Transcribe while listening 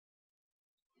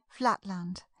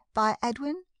Flatland by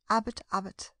Edwin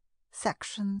Abbott,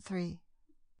 Section 3.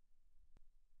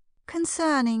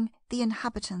 Concerning the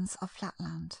inhabitants of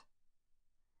Flatland.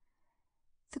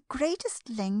 The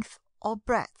greatest length or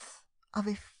breadth of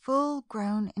a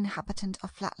full-grown inhabitant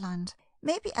of Flatland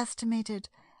may be estimated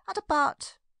at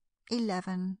about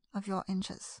 11 of your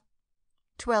inches.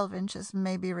 12 inches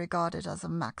may be regarded as a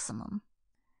maximum.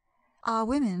 Our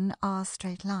women are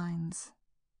straight lines.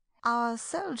 Our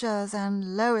soldiers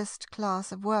and lowest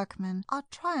class of workmen are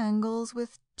triangles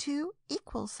with 2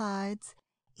 equal sides,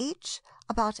 each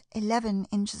about 11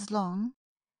 inches long,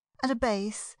 and a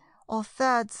base or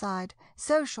third side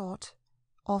so short,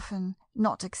 often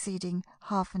not exceeding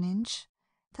half an inch,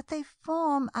 that they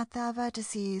form at their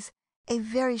vertices a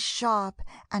very sharp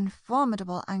and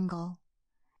formidable angle.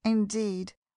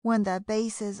 Indeed, when their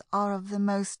bases are of the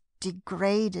most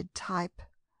degraded type,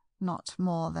 not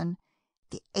more than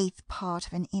the 1/8 part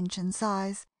of an inch in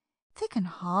size, they can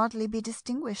hardly be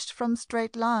distinguished from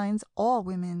straight lines or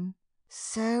women,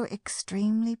 so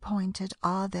extremely pointed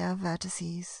are their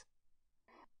vertices.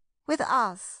 With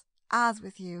us, as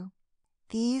with you,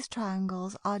 these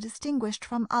triangles are distinguished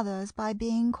from others by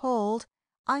being called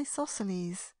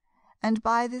isosceles, and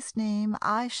by this name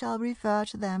I shall refer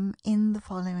to them in the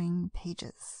following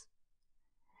pages.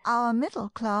 Our middle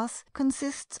class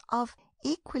consists of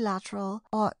equilateral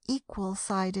or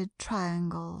equal-sided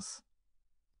triangles.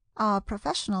 Our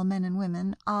professional men and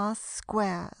women are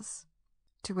squares,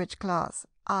 to which class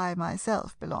I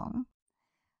myself belong,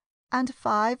 and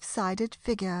 5-sided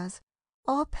figures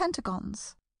or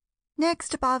pentagons.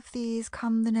 Next above these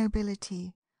come the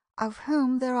nobility, of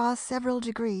whom there are several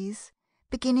degrees,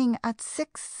 beginning at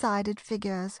 6-sided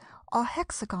figures or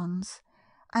hexagons,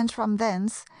 and from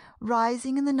thence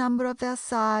rising in the number of their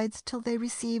sides till they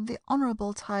receive the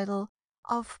honourable title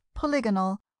of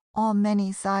polygonal or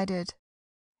many-sided.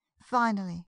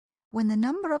 Finally, when the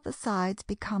number of the sides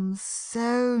becomes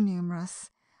so numerous,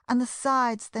 and the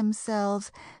sides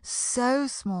themselves so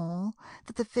small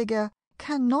that the figure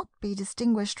cannot be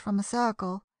distinguished from a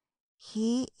circle,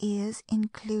 he is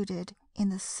included in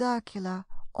the circular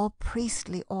or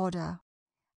priestly order,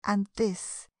 and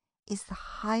this is the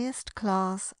highest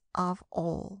class of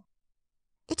all.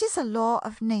 It is a law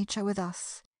of nature with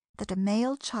us that a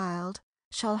male child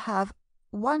shall have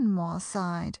 1 more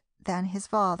side than his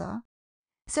father,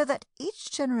 so that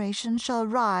each generation shall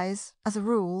rise, as a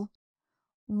rule,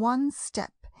 1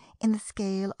 step in the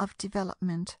scale of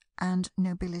development and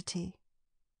nobility.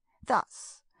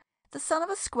 Thus, the son of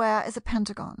a square is a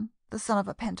pentagon, the son of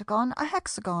a pentagon a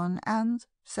hexagon, and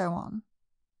so on.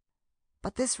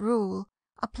 But this rule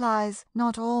applies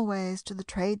not always to the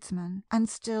tradesmen, and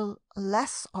still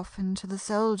less often to the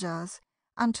soldiers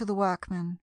and to the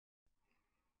workmen,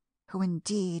 who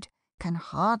indeed can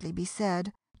hardly be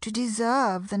said to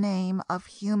deserve the name of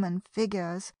human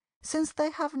figures, since they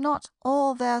have not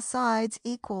all their sides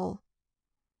equal.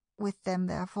 With them,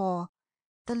 therefore,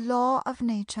 the law of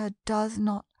nature does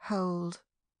not hold,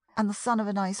 and the son of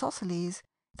an isosceles,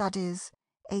 that is,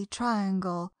 a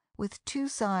triangle with 2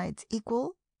 sides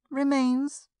equal,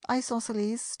 remains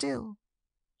isosceles still.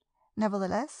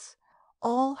 Nevertheless,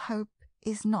 all hope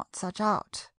is not such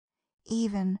out,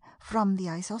 even from the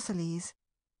isosceles,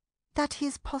 that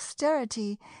his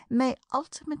posterity may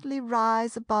ultimately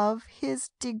rise above his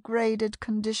degraded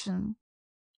condition.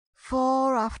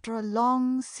 For after a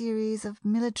long series of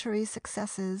military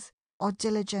successes, or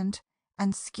diligent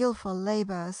and skilful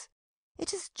labours,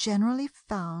 it is generally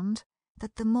found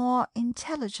that the more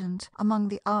intelligent among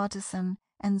the artisan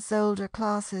and soldier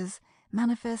classes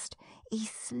manifest a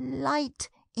slight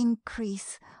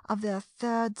increase of their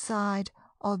 3rd side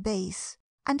or base,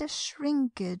 and a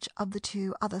shrinkage of the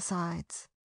 2 other sides.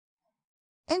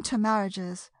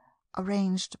 Intermarriages,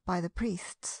 arranged by the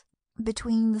priests,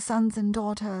 between the sons and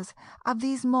daughters of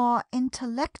these more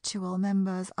intellectual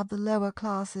members of the lower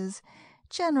classes,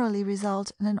 generally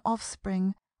result in an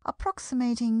offspring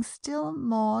approximating still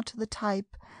more to the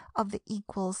type of the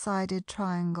equal-sided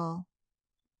triangle.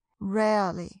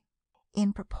 Rarely,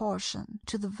 in proportion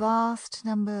to the vast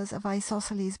numbers of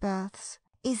isosceles births,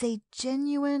 is a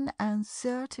genuine and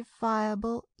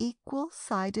certifiable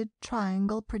equal-sided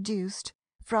triangle produced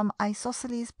from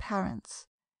isosceles parents.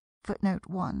 Footnote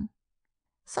 1.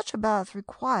 Such a birth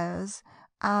requires,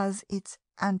 as its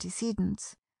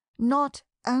antecedents, not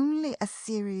only a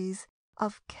series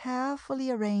of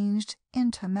carefully arranged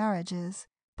intermarriages,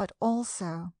 but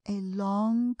also a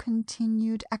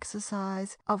long-continued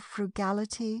exercise of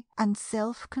frugality and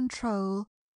self-control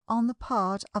on the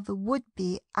part of the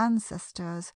would-be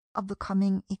ancestors of the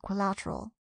coming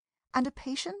equilateral, and a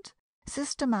patient,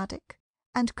 systematic,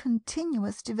 and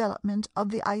continuous development of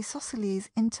the isosceles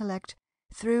intellect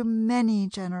through many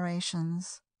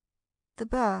generations. The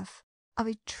birth of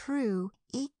a true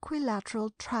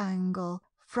equilateral triangle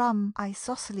from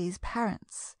isosceles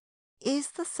parents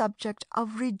is the subject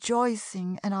of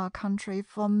rejoicing in our country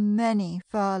for many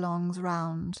furlongs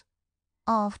round.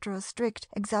 After a strict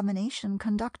examination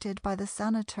conducted by the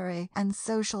Sanitary and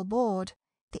Social Board,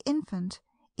 the infant,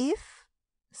 if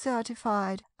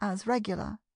certified as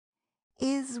regular,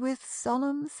 is with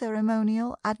solemn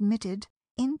ceremonial admitted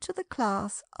into the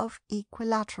class of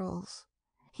equilaterals.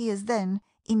 He is then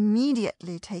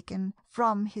immediately taken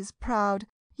from his proud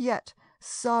yet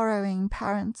sorrowing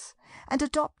parents and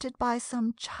adopted by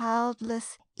some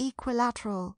childless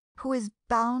equilateral who is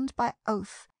bound by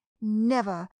oath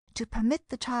never to permit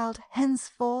the child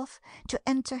henceforth to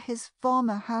enter his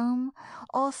former home,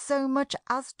 or so much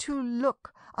as to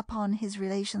look upon his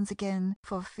relations again,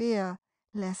 for fear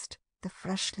lest the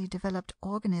freshly developed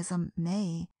organism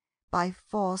may, by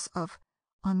force of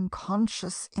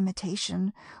unconscious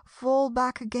imitation, fall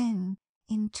back again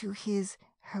into his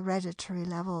hereditary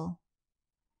level.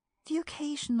 The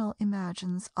occasional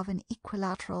emergence of an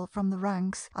equilateral from the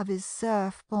ranks of his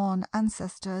serf-born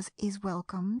ancestors is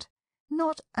welcomed,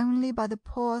 not only by the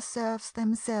poor serfs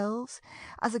themselves,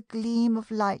 as a gleam of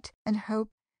light and hope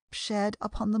shed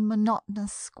upon the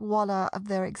monotonous squalor of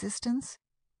their existence,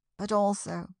 but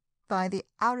also by the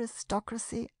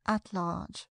aristocracy at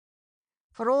large.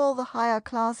 For all the higher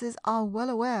classes are well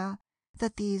aware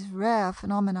that these rare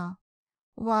phenomena,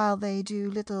 while they do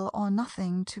little or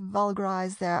nothing to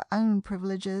vulgarize their own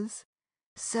privileges,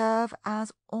 serve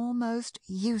as almost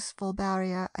useful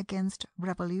barrier against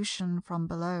revolution from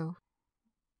below.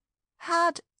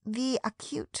 Had the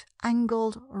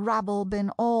acute-angled rabble been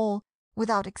all,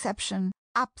 without exception,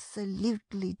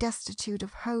 absolutely destitute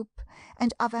of hope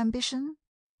and of ambition,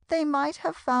 they might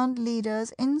have found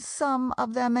leaders in some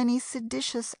of their many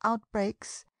seditious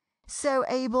outbreaks, so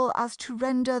able as to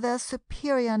render their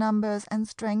superior numbers and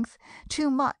strength too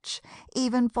much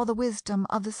even for the wisdom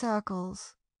of the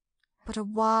circles. But a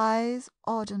wise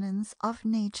ordinance of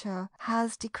nature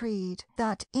has decreed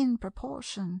that in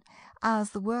proportion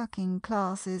as the working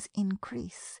classes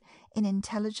increase in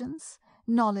intelligence,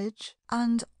 knowledge,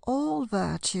 and all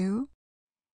virtue,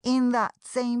 in that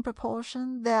same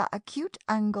proportion their acute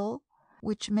angle,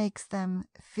 which makes them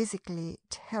physically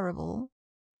terrible,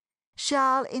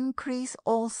 shall increase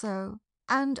also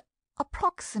and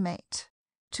approximate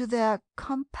to their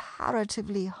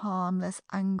comparatively harmless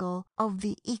angle of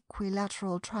the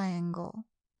equilateral triangle.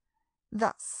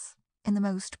 Thus, in the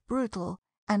most brutal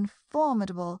and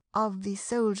formidable of the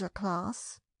soldier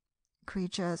class,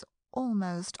 creatures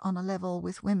almost on a level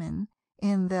with women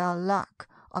in their lack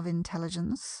of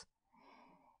intelligence,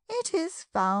 it is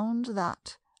found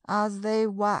that, as they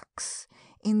wax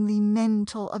in the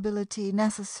mental ability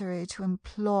necessary to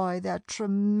employ their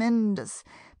tremendous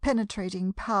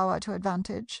penetrating power to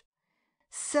advantage,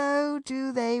 so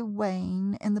do they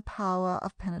wane in the power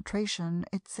of penetration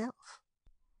itself.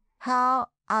 How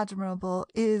admirable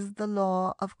is the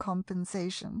law of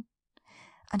compensation,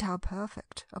 and how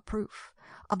perfect a proof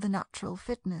of the natural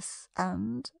fitness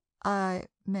and, I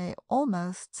may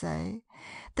almost say,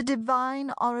 the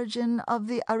divine origin of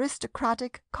the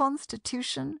aristocratic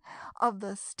constitution of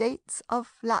the States of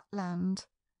Flatland.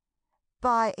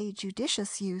 By a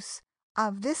judicious use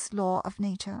of this law of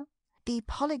nature, the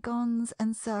polygons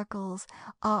and circles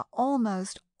are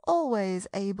almost always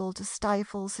able to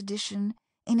stifle sedition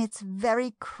in its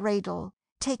very cradle,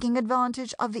 taking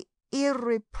advantage of the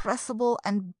irrepressible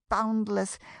and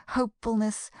boundless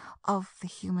hopefulness of the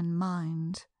human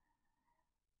mind.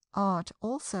 Art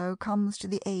also comes to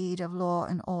the aid of law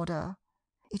and order.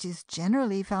 It is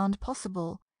generally found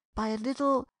possible, by a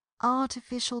little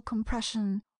artificial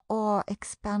compression or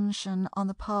expansion on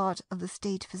the part of the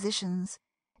state physicians,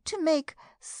 to make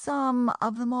some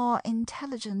of the more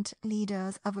intelligent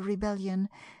leaders of a rebellion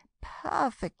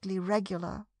perfectly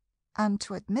regular, and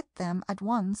to admit them at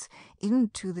once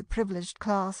into the privileged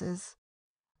classes.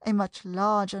 A much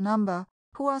larger number,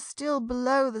 who are still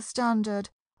below the standard,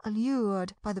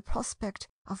 allured by the prospect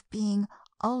of being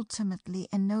ultimately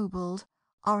ennobled,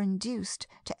 are induced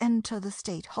to enter the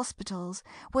state hospitals,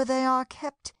 where they are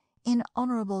kept in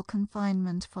honourable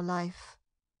confinement for life.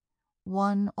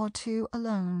 One or two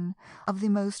alone of the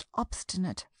most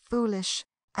obstinate, foolish,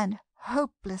 and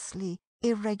hopelessly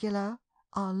irregular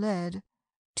are led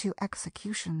to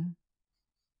execution.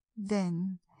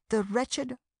 Then the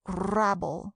wretched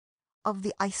rabble of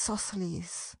the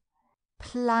isosceles,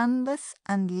 planless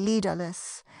and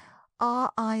leaderless,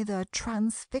 are either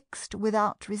transfixed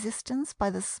without resistance by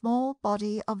the small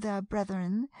body of their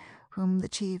brethren, whom the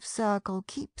chief circle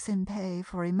keeps in pay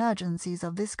for emergencies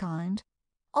of this kind,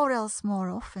 or else more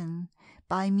often,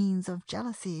 by means of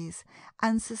jealousies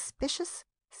and suspicious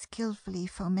skilfully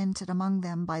fomented among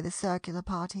them by the circular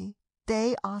party,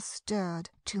 they are stirred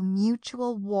to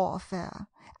mutual warfare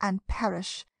and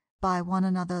perish by one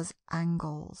another's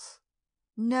angles.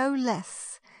 No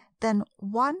less than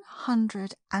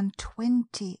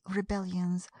 120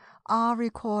 rebellions are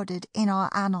recorded in our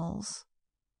annals,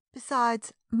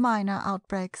 besides minor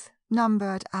outbreaks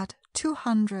numbered at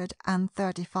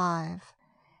 235,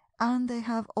 and they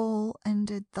have all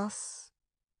ended thus.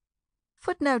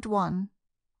 Footnote 1.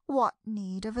 What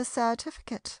need of a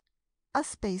certificate? A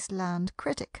Spaceland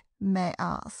critic may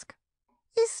ask.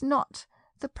 Is not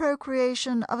the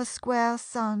procreation of a square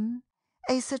sun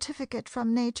a certificate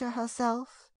from nature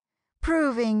herself,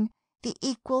 proving the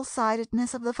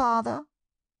equal-sidedness of the father?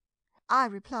 I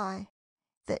reply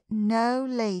that no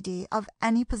lady of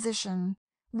any position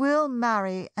will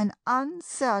marry an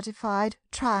uncertified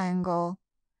triangle.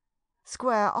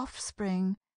 Square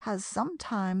offspring has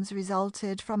sometimes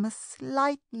resulted from a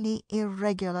slightly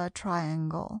irregular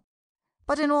triangle,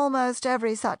 but in almost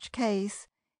every such case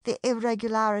the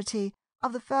irregularity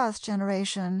of the first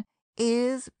generation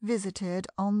is visited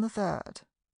on the third,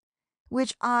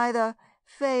 which either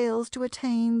fails to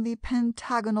attain the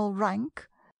pentagonal rank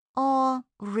or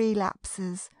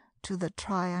relapses to the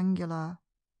triangular.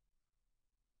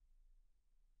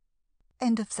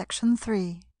 End of section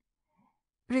 3.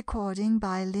 Recording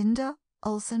by Linda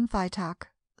Olsen Fitak,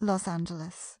 Los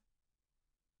Angeles.